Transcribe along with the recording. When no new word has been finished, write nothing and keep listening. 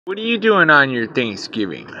What are you doing on your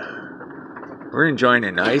Thanksgiving? We're enjoying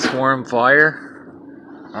a nice warm fire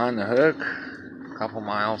on the hook, a couple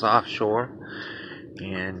miles offshore,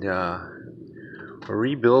 and we're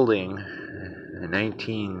rebuilding a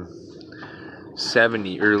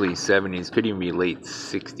 1970, early 70s, could even be late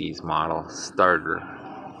 60s model starter,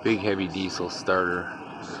 big heavy diesel starter.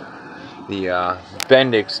 The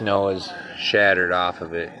Bendix nose shattered off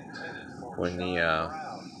of it when the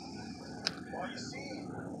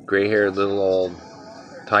gray-haired little old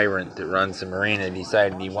tyrant that runs the marina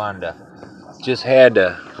decided he had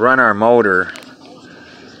to run our motor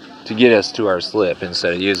to get us to our slip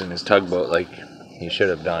instead of using his tugboat like he should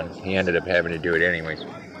have done. He ended up having to do it anyways.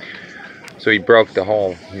 So he broke the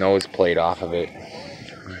whole nose plate off of it,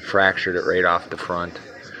 fractured it right off the front.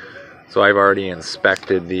 So I've already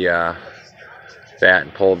inspected the that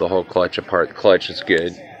and pulled the whole clutch apart. The clutch is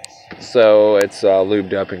good, so it's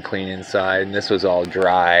lubed up and clean inside, and this was all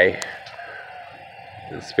dry.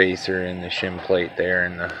 The spacer and the shim plate there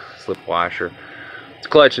and the slip washer. The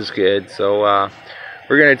clutch is good, so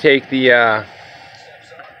we're going to take the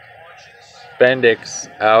Bendix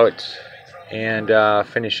out and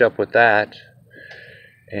finish up with that,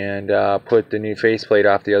 and put the new faceplate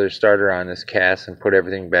off the other starter on this cast and put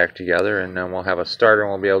everything back together, and then we'll have a starter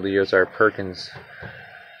and we'll be able to use our Perkins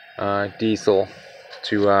diesel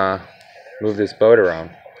to move this boat around.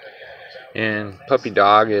 And puppy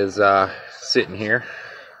dog is sitting here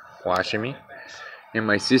watching me, and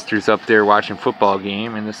my sister's up there watching football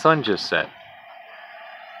game, and the sun just set,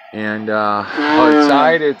 and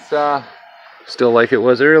outside it's still like it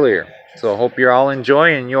was earlier. So I hope you're all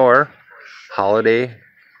enjoying your holiday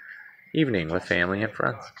evening with family and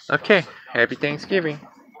friends. Okay, happy Thanksgiving.